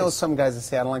your face. Now, I know some guys that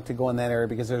say, I don't like to go in that area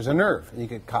because there's a nerve, and you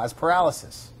could cause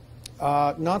paralysis.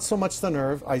 Not so much the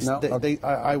nerve.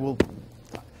 I will.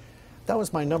 That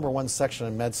was my #1 section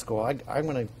in med school.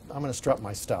 I'm gonna strut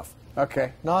my stuff.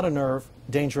 Okay. Not a nerve.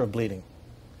 Danger of bleeding.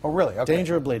 Oh, really? Okay.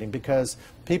 Danger of bleeding, because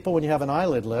people, when you have an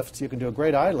eyelid lift, you can do a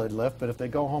great eyelid lift, but if they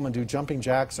go home and do jumping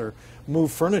jacks or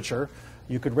move furniture,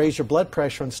 you could raise your blood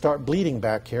pressure and start bleeding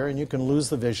back here, and you can lose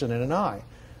the vision in an eye.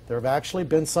 There have actually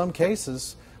been some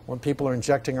cases when people are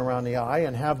injecting around the eye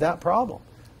and have that problem,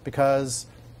 because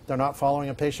They're not following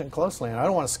a patient closely. And I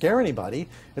don't want to scare anybody.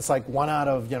 It's like 1 out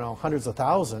of, hundreds of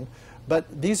thousand.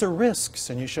 But these are risks,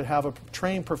 and you should have a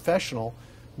trained professional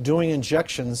doing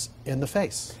injections in the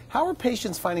face. How are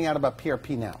patients finding out about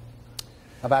PRP now?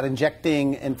 About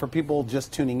injecting, and for people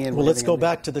just tuning in. Well, let's go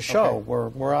back to the show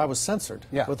where I was censored,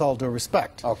 with all due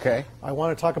respect. Okay. I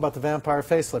want to talk about the vampire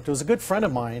facelift. It was a good friend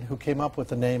of mine who came up with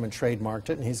the name and trademarked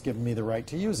it, and he's given me the right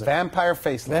to use it. Vampire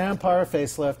facelift. Vampire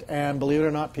facelift, and believe it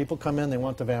or not, people come in, they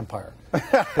want the vampire.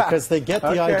 Because they get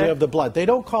the idea of the blood. They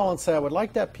don't call and say, I would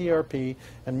like that PRP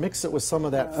and mix it with some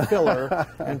of that filler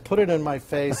and put it in my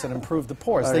face and improve the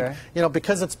pores. Okay. They,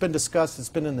 because it's been discussed, it's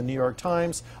been in the New York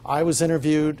Times. I was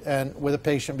interviewed with a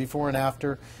patient before and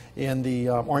after in the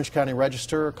Orange County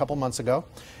Register a couple months ago.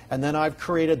 And then I've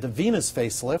created the Venus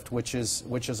facelift, which is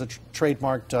a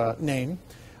trademarked name.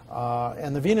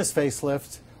 And the Venus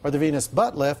facelift, or the Venus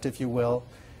butt lift, if you will,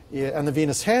 and the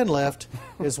Venus hand lift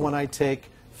is when I take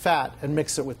fat and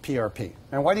mix it with PRP.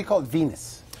 And why do you call it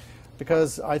Venus?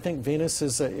 Because I think Venus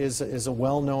is a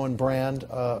well-known brand,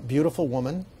 beautiful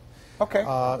woman. Okay.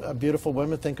 A beautiful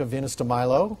woman, think of Venus de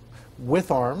Milo, with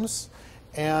arms.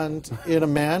 And in a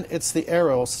man, it's the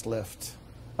Eros lift.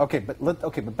 Okay,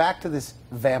 but back to this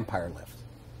vampire lift.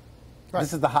 Right.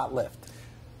 This is the hot lift.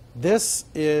 This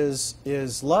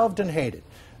is loved and hated.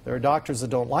 There are doctors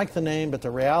that don't like the name, but the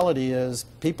reality is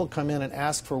people come in and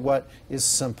ask for what is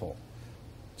simple.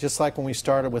 Just like when we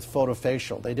started with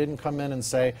photofacial. They didn't come in and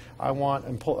say, I want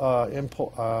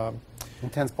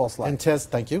intense pulse light.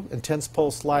 Thank you. Intense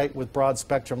pulse light with broad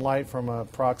spectrum light from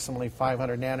approximately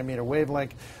 500 nanometer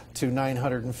wavelength to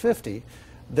 950.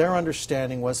 Their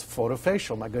understanding was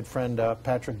photofacial. My good friend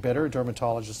Patrick Bitter, a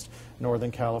dermatologist in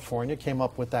Northern California, came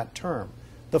up with that term,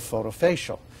 the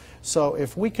photofacial. So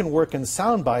if we can work in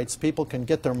sound bites, people can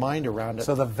get their mind around it.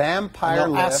 So the vampire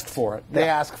lift, ask for it. They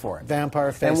ask for it.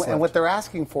 Vampire facelift. And what they're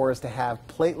asking for is to have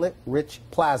platelet-rich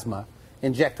plasma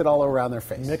injected all around their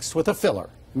face. Mixed with a filler.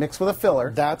 Mixed with a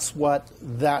filler. That's what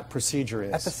that procedure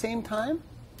is. At the same time?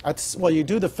 Well, you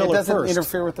do the filler first. It doesn't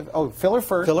interfere with the... filler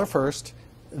first. Filler first.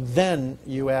 Then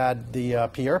you add the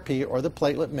PRP or the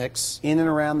platelet mix. In and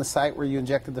around the site where you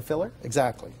injected the filler?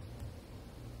 Exactly.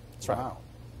 That's right. Wow.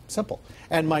 Simple.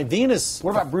 And my Venus...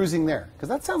 What about bruising there? Because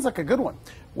that sounds like a good one.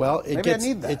 Well, Maybe I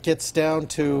need that. It gets down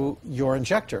to your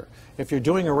injector. If you're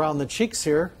doing around the cheeks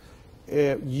here,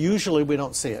 usually we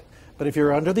don't see it. But if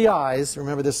you're under the eyes,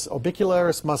 remember this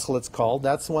orbicularis muscle it's called,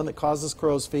 that's the one that causes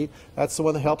crow's feet, that's the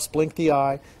one that helps blink the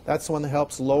eye, that's the one that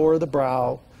helps lower the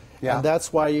brow. Yeah. And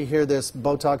that's why you hear this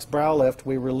Botox brow lift.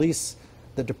 We release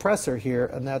the depressor here,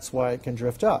 and that's why it can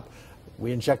drift up.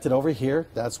 We inject it over here,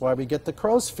 that's why we get the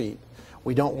crow's feet.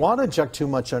 We don't want to inject too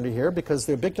much under here because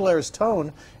the orbicularis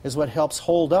tone is what helps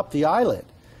hold up the eyelid.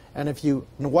 And if you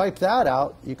wipe that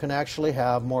out, you can actually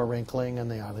have more wrinkling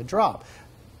and the eyelid drop.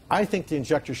 I think the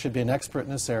injector should be an expert in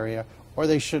this area, or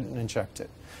they shouldn't inject it.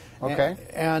 Okay.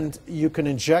 And you can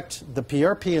inject the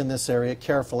PRP in this area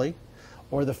carefully,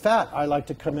 or the fat, I like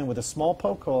to come in with a small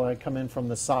poke hole, and I come in from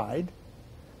the side,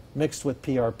 mixed with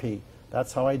PRP.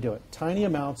 That's how I do it. Tiny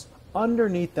amounts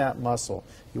underneath that muscle.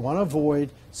 You want to avoid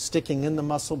sticking in the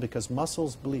muscle because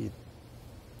muscles bleed.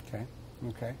 Okay.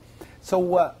 Okay. So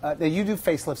now you do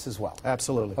facelifts as well?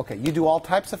 Absolutely. Okay. You do all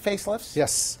types of facelifts?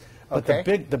 Yes. But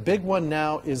okay. the big one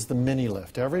now is the mini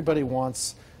lift. Everybody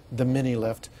wants the mini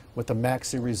lift with the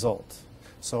maxi result.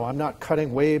 So I'm not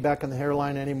cutting way back in the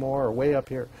hairline anymore or way up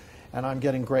here, and I'm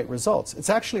getting great results. It's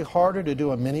actually harder to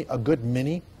do a good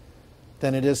mini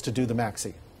than it is to do the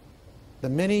maxi. The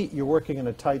mini, you're working in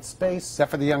a tight space. Is that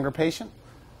for the younger patient?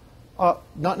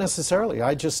 Not necessarily.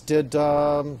 I just did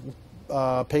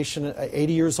a patient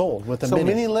 80 years old with a mini. So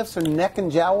mini lifts are neck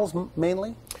and jowls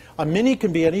mainly? A mini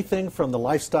can be anything from the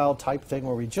lifestyle type thing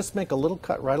where we just make a little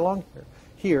cut right along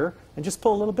here and just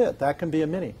pull a little bit. That can be a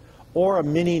mini. Or a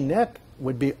mini neck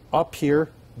would be up here,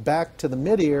 back to the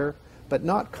mid-ear, but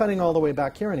not cutting all the way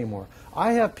back here anymore.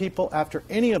 I have people, after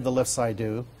any of the lifts I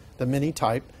do, the mini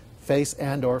type, face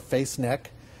and or face neck,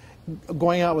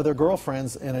 going out with their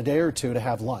girlfriends in a day or two to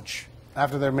have lunch.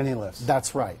 After their mini lifts.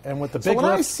 That's right. And with the big so when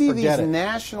lifts, I see these it.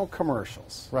 national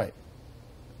commercials, right?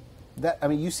 I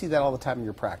mean, you see that all the time in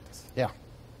your practice. Yeah.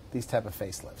 These type of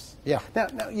facelifts. Yeah.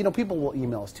 Now, you know, people will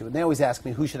email us too, and they always ask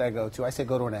me, who should I go to? I say,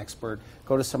 go to an expert,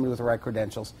 go to somebody with the right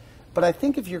credentials. But I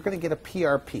think if you're going to get a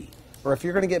PRP, or if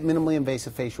you're going to get minimally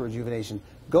invasive facial rejuvenation,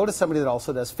 go to somebody that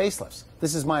also does facelifts.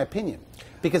 This is my opinion.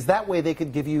 Because that way they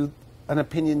could give you an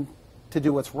opinion to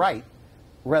do what's right,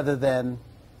 rather than,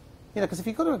 you know, because if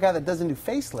you go to a guy that doesn't do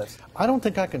facelifts. I don't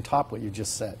think I can top what you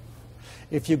just said.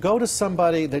 If you go to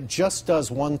somebody that just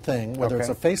does one thing, whether it's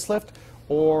a facelift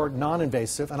or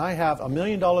non-invasive, and I have $1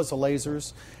 million of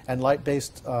lasers and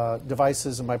light-based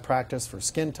devices in my practice for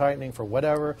skin tightening, for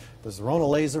whatever. There's a Rona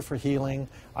laser for healing.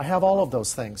 I have all of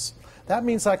those things. That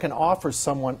means I can offer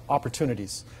someone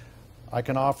opportunities. I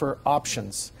can offer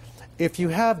options. If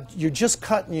you're just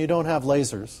cut and you don't have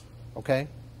lasers, okay,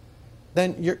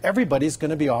 then everybody's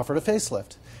going to be offered a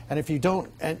facelift. And if you don't,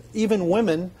 and even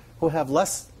women who have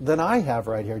less than I have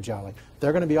right here, Jolly,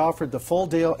 they're going to be offered the full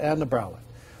deal and the brow lift.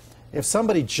 If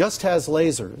somebody just has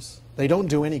lasers, they don't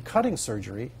do any cutting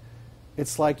surgery,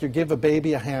 it's like you give a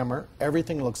baby a hammer,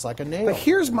 everything looks like a nail. But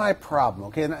here's my problem,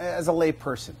 okay, and as a lay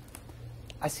person,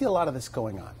 I see a lot of this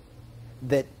going on,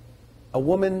 that a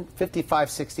woman, 55,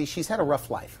 60, she's had a rough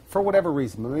life, for whatever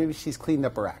reason, maybe she's cleaned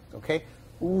up her act, okay,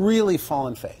 really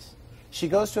fallen face. She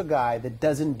goes to a guy that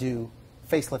doesn't do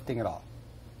facelifting at all,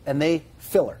 and they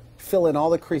fill in all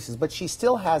the creases, but she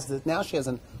still has this, now she has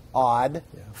an odd,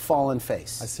 fallen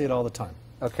face. I see it all the time.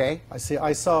 Okay? I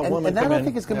saw a woman and that come I in,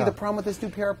 think is going to be the problem with this new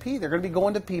PRP. They're going to be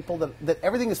going to people that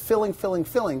everything is filling.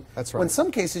 That's right. When in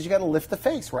some cases you got to lift the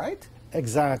face, right?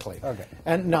 Exactly. Okay.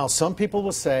 And now some people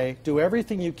will say, do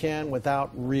everything you can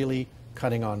without really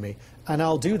cutting on me. And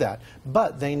I'll do that.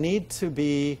 But they need to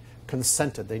be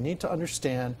consented. They need to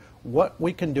understand what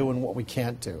we can do and what we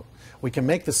can't do. We can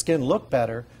make the skin look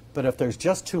better, but if there's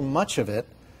just too much of it,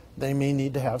 they may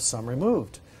need to have some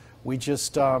removed. We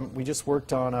just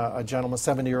worked on a gentleman,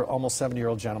 almost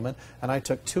 70-year-old gentleman, and I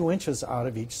took 2 inches out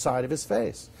of each side of his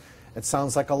face. It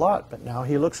sounds like a lot, but now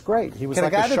he looks great. He was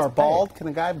like a Shar-Pei. Can a guy that's bald? Can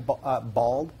a guy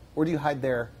bald? Where do you hide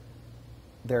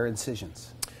their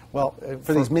incisions? Well,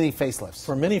 for these mini facelifts.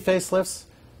 For mini facelifts,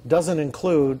 doesn't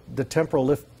include the temporal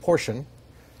lift portion,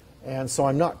 and so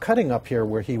I'm not cutting up here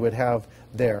where he would have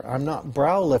there. I'm not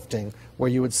brow lifting where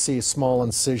you would see small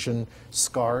incision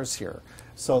scars here.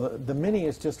 So the mini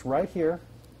is just right here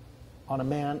on a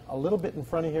man, a little bit in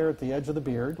front of here at the edge of the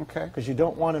beard. Okay. Because you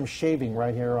don't want him shaving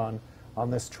right here on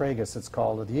this tragus, it's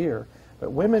called, of the ear.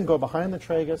 But women go behind the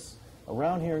tragus,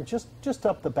 around here, and just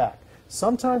up the back.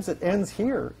 Sometimes it ends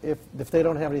here if they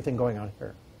don't have anything going on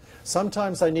here.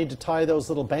 Sometimes I need to tie those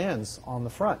little bands on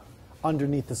the front,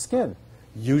 underneath the skin.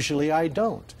 Usually I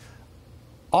don't.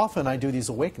 Often I do these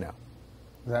awake now.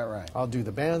 Is that right? I'll do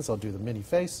the bands, I'll do the mini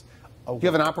face. Do you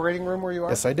have an operating room where you are?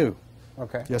 Yes, I do.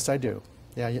 Okay. Yes, I do.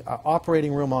 Yeah,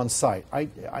 operating room on site.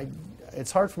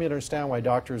 It's hard for me to understand why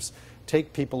doctors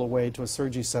take people away to a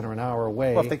surgery center an hour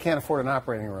away. Well, if they can't afford an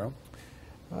operating room.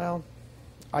 Well,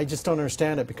 I just don't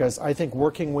understand it, because I think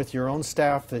working with your own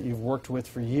staff that you've worked with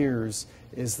for years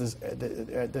is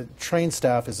the trained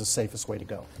staff is the safest way to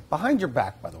go. Behind your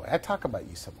back, by the way, I talk about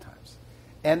you sometimes,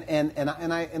 and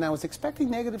I was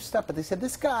expecting negative stuff, but they said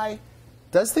this guy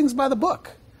does things by the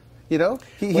book. You know,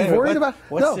 he's worried about.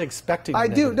 What's the expecting? I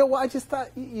do. No, well, I just thought,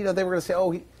 you know, they were going to say,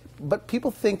 oh, but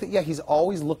people think that, yeah, he's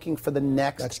always looking for the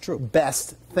next That's true.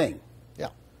 best thing.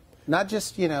 Yeah. Not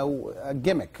just, you know, a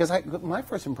gimmick. Because my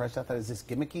first impression, I thought, is this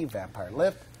gimmicky vampire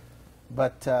lift?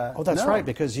 But oh, that's no. right,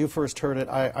 because you first heard it.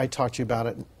 I talked to you about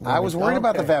it. I was worried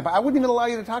about the vampire. I wouldn't even allow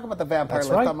you to talk about the vampire That's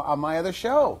lift right. on my other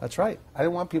show. That's right. I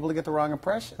didn't want people to get the wrong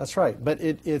impression. That's right, but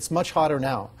it's much hotter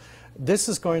now. This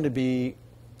is going to be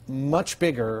much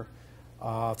bigger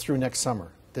through next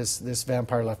summer, this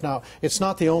vampire lift. Now, it's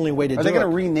not the only way to do it. Are they going to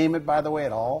rename it, by the way,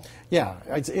 at all? Yeah,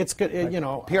 it's good. You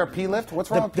know, PRP lift? What's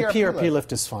wrong with PRP lift? The PRP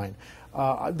lift is fine.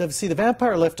 See, the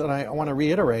vampire lift, and I want to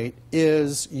reiterate,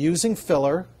 is using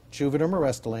filler, Juvederm or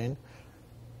Restylane,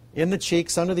 in the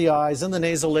cheeks, under the eyes, in the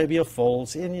nasolabial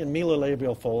folds, in the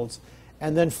melolabial folds,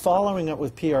 and then following it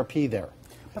with PRP there.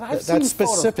 But I've seen That's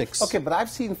specifics. Photos. Okay, but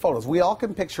I've seen photos. We all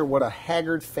can picture what a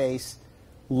haggard face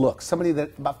looks. Somebody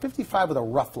that about 55 with a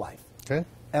rough life. Okay.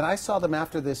 And I saw them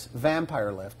after this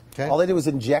vampire lift. Okay. All they did was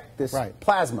inject this Right.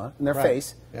 plasma in their Right.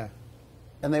 face. Yeah.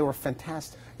 And they were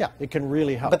fantastic. Yeah, it can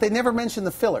really help. But they never mentioned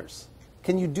the fillers.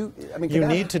 Can you do? I mean, You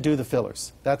need to do the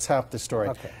fillers. That's half the story.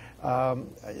 Okay.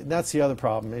 That's the other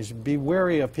problem, is be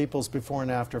wary of people's before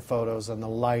and after photos and the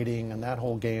lighting and that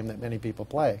whole game that many people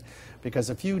play. Because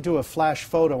if you do a flash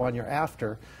photo on your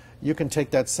after, you can take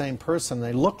that same person,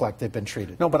 they look like they've been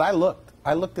treated. No, but I looked.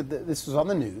 This was on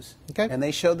the news. Okay. And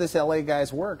they showed this LA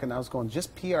guy's work, and I was going,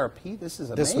 just PRP? This is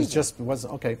amazing. This was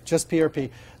just PRP.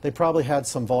 They probably had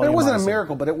some volume. It wasn't a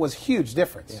miracle, but it was huge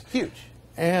difference. Yeah. Huge.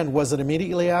 And was it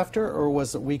immediately after, or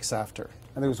was it weeks after?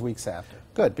 I think it was weeks after.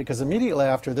 Good, because immediately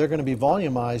after, they're going to be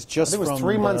volumized just from... I think it was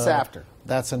 3 months after.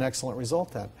 That's an excellent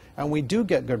result then. And we do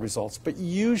get good results, but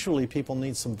usually people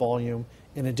need some volume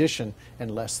in addition,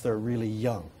 unless they're really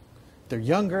young. If they're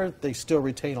younger, they still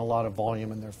retain a lot of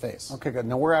volume in their face. Okay, good.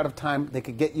 Now we're out of time. They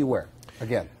could get you where?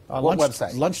 Again, what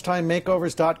website?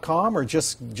 Lunchtimemakeovers.com, or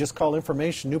just call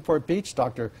information, Newport Beach,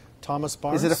 Dr. Thomas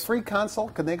Barnes. Is it a free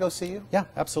consult? Can they go see you? Yeah,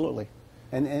 absolutely.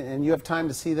 And you have time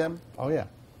to see them? Oh, yeah.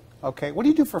 Okay. What do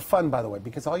you do for fun, by the way?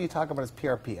 Because all you talk about is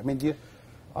PRP. I mean, do you...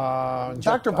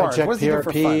 Dr. Barnes, I what does he do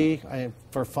for fun?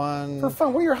 For fun. For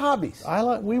fun. What are your hobbies?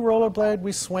 We rollerblade,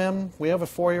 we swim. We have a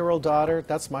 4-year-old daughter.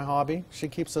 That's my hobby. She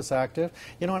keeps us active.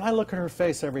 You know, and I look at her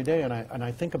face every day, and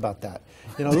I think about that.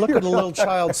 You know, look at a little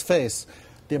child's face.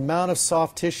 The amount of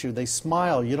soft tissue. They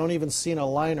smile. You don't even see a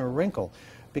line or wrinkle.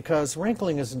 Because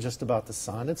wrinkling isn't just about the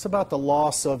sun. It's about the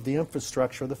loss of the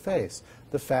infrastructure of the face.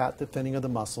 The fat, the thinning of the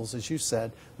muscles, as you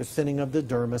said, the thinning of the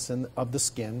dermis and of the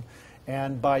skin.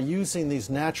 And by using these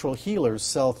natural healers,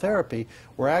 cell therapy,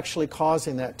 we're actually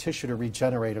causing that tissue to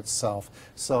regenerate itself.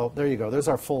 So there you go. There's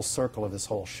our full circle of this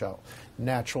whole show.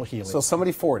 Natural healing. So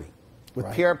somebody 40 with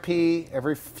Right. PRP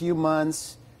every few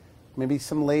months, maybe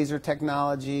some laser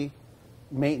technology,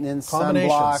 maintenance,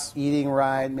 Combinations. sunblock, eating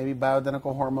right, maybe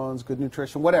bioidentical hormones, good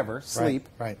nutrition, whatever, sleep.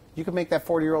 Right. You can make that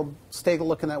 40-year-old stay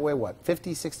looking that way, what,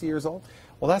 50, 60 years old?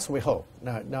 Well, that's what we hope.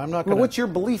 Now I'm not going Well, to... what's your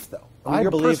belief, though? I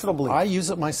mean, your personal belief. I use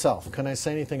it myself. Can I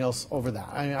say anything else over that?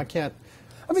 I mean, I can't.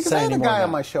 I mean, because say I had a any more guy than on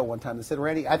that. my show one time that said,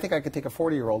 Randy, I think I could take a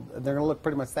 40-year-old, and they're going to look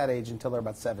pretty much that age until they're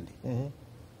about 70. Mm-hmm.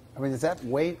 I mean, is that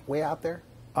way out there?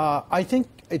 I think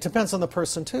it depends on the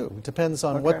person, too. It depends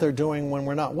on what they're doing when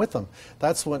we're not with them.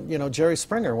 That's when, you know, Jerry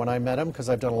Springer, when I met him, because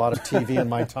I've done a lot of TV in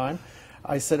my time,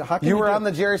 I said, how can You were on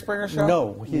the Jerry Springer show?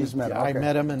 No. You just met him. I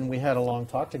met him, and we had a long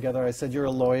talk together. I said, you're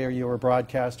a lawyer, you were a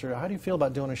broadcaster. How do you feel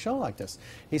about doing a show like this?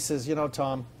 He says, you know,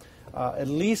 Tom, at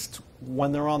least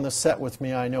when they're on the set with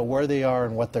me, I know where they are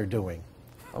and what they're doing.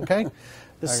 Okay?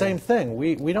 The same thing.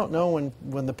 We don't know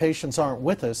when the patients aren't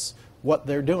with us what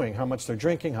they're doing, how much they're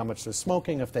drinking, how much they're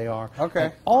smoking, if they are. Okay.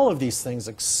 And all of these things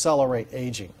accelerate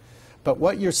aging. But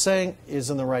what you're saying is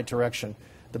in the right direction.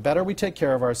 The better we take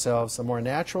care of ourselves, the more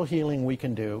natural healing we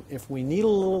can do. If we need a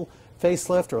little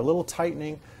facelift or a little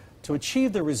tightening to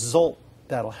achieve the result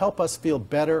that'll help us feel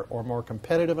better or more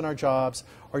competitive in our jobs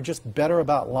or just better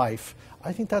about life,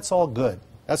 I think that's all good.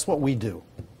 That's what we do.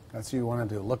 That's what you want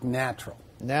to do. Look natural.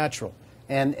 Natural.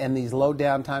 And these low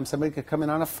downtime, somebody could come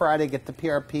in on a Friday, get the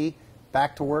PRP,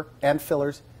 back to work, and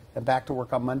fillers, and back to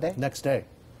work on Monday? Next day.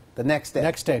 The next day?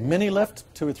 Next day. Mini lift,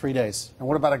 2 or 3 days. And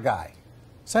what about a guy?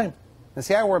 Same. Now,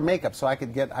 see, I wear makeup, so I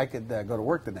could go to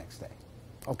work the next day.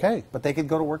 Okay. But they could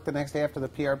go to work the next day after the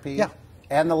PRP? Yeah.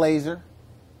 And the laser?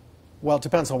 Well, it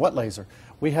depends on what laser.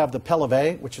 We have the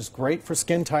Pellevé, which is great for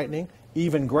skin tightening,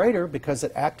 even greater because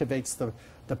it activates the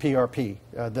PRP,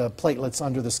 the platelets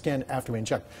under the skin after we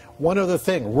inject. One other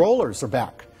thing, rollers are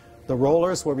back. The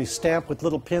rollers where we stamp with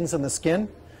little pins in the skin,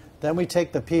 then we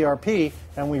take the PRP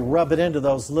and we rub it into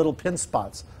those little pin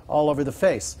spots all over the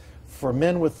face. For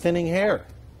men with thinning hair,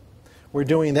 we're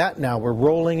doing that now. We're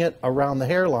rolling it around the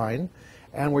hairline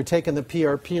and we're taking the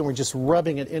PRP and we're just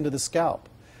rubbing it into the scalp.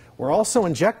 We're also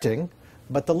injecting,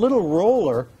 but the little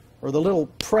roller or the little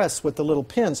press with the little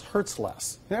pins hurts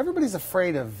less. Now, everybody's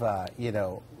afraid of,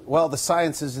 well, the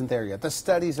science isn't there yet. The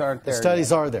studies aren't there The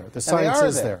studies yet. are there. The science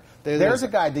is there. There's a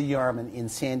guy, DeYarman, in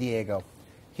San Diego.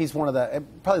 He's one of the,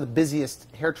 probably the busiest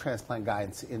hair transplant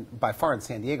guys by far in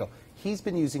San Diego. He's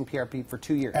been using PRP for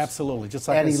 2 years. Absolutely, just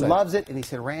like and I he said. loves it. And he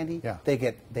said, Randy, Yeah.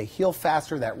 they heal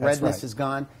faster. That That's redness right. is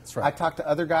gone. That's right. I talked to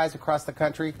other guys across the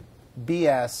country.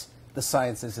 BS. The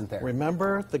science isn't there.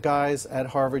 Remember the guys at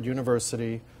Harvard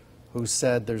University who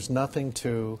said there's nothing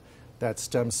to that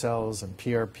stem cells and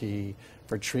PRP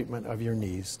for treatment of your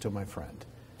knees, to my friend.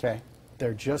 Okay.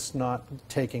 They're just not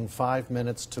taking 5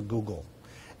 minutes to Google.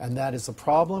 And that is a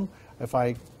problem. If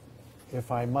I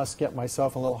must get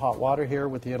myself a little hot water here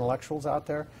with the intellectuals out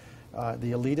there,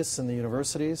 the elitists in the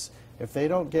universities, if they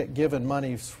don't get given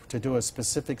money to do a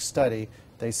specific study,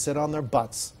 they sit on their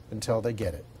butts until they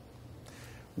get it.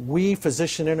 We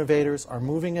physician innovators are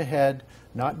moving ahead,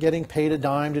 not getting paid a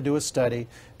dime to do a study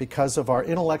because of our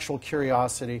intellectual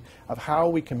curiosity of how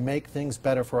we can make things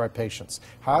better for our patients.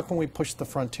 How can we push the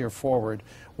frontier forward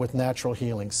with natural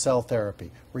healing, cell therapy,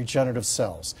 regenerative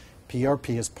cells?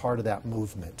 PRP is part of that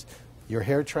movement. Your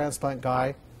hair transplant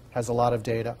guy has a lot of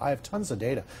data. I have tons of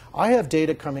data. I have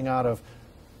data coming out of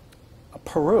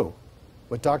Peru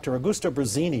with Dr. Augusto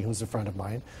Brazzini, who's a friend of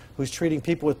mine, who's treating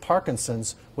people with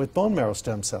Parkinson's with bone marrow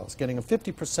stem cells, getting a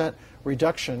 50%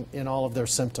 reduction in all of their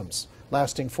symptoms,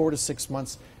 lasting 4 to 6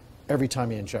 months every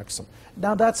time he injects them.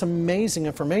 Now that's amazing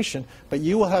information, but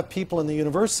you will have people in the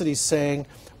universities saying,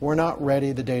 we're not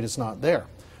ready, the data's not there.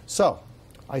 So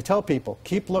I tell people,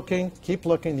 keep looking,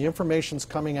 the information's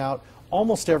coming out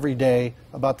almost every day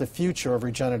about the future of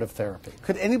regenerative therapy.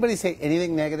 Could anybody say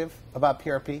anything negative about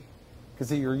PRP?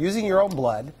 Because you're using your own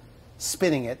blood,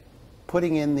 spinning it,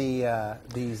 putting in these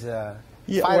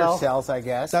fighter cells, I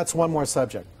guess. That's one more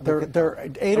subject. There are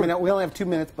 8 I mean, we only have 2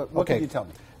 minutes, but what can you tell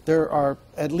me? There are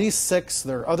at least 6.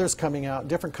 There are others coming out,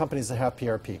 different companies that have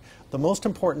PRP. The most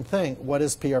important thing, what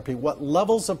is PRP? What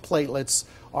levels of platelets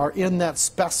are in that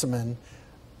specimen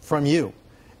from you?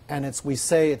 And we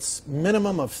say it's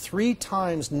minimum of 3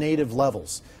 times native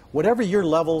levels. Whatever your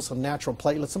levels of natural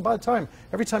platelets, and by the time,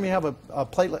 every time you have a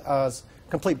platelet,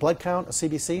 complete blood count, a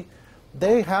CBC,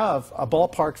 they have a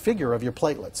ballpark figure of your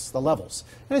platelets, the levels.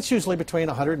 And it's usually between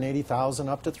 180,000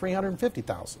 up to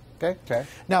 350,000, okay?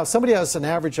 Now, somebody has an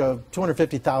average of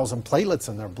 250,000 platelets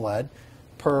in their blood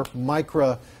per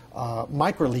microliter,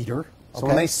 okay? So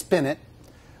when they spin it,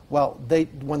 well,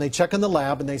 when they check in the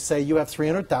lab and they say you have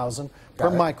 300,000 per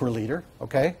microliter,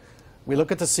 okay? We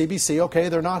look at the CBC, okay,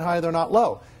 they're not high, they're not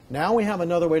low. Now we have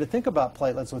another way to think about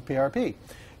platelets with PRP.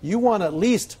 You want at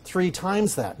least 3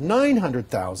 times that,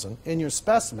 900,000 in your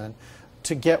specimen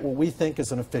to get what we think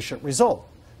is an efficient result,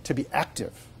 to be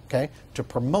active, okay, to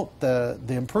promote the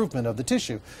improvement of the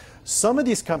tissue. Some of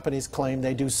these companies claim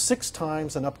they do 6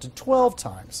 times and up to 12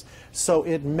 times. So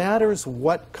it matters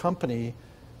what company's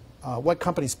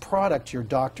product your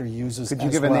doctor uses. Could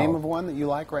you give a name of one that you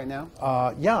like right now?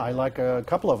 Yeah, I like a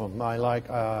couple of them. I like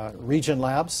Regen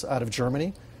Labs out of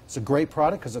Germany. It's a great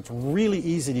product because it's really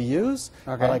easy to use.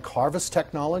 I like Harvest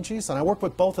Technologies, and I work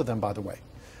with both of them, by the way,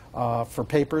 for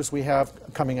papers we have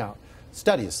coming out.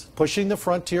 Studies, pushing the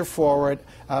frontier forward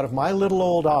out of my little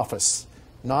old office,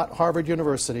 not Harvard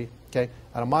University, okay,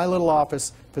 out of my little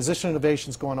office. Physician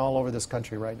innovations going all over this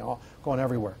country right now, going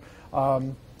everywhere.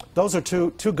 Those are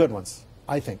two good ones,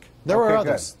 I think. There are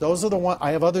others. Good. Those are the ones.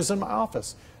 I have others in my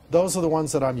office. Those are the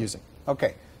ones that I'm using.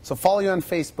 Okay. So follow you on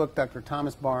Facebook, Dr.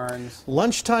 Thomas Barnes.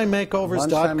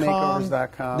 LunchtimeMakeovers.com.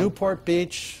 LunchtimeMakeovers.com. Newport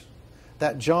Beach.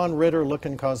 That John Ritter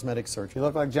looking cosmetic surgeon. You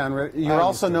look like John Ritter. You're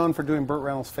also known for doing Burt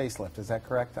Reynolds' facelift. Is that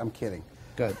correct? I'm kidding.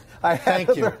 Good.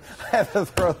 Thank you. I had to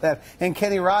throw that. And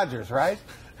Kenny Rogers, right?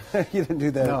 You didn't do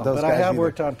that. No, those but guys I have either.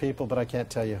 worked on people, but I can't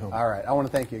tell you whom. All right. I want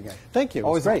to thank you again. Thank you.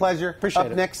 Always a pleasure. Appreciate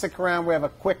it. Up next, stick around. We have a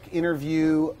quick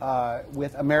interview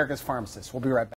with America's Pharmacists. We'll be right back.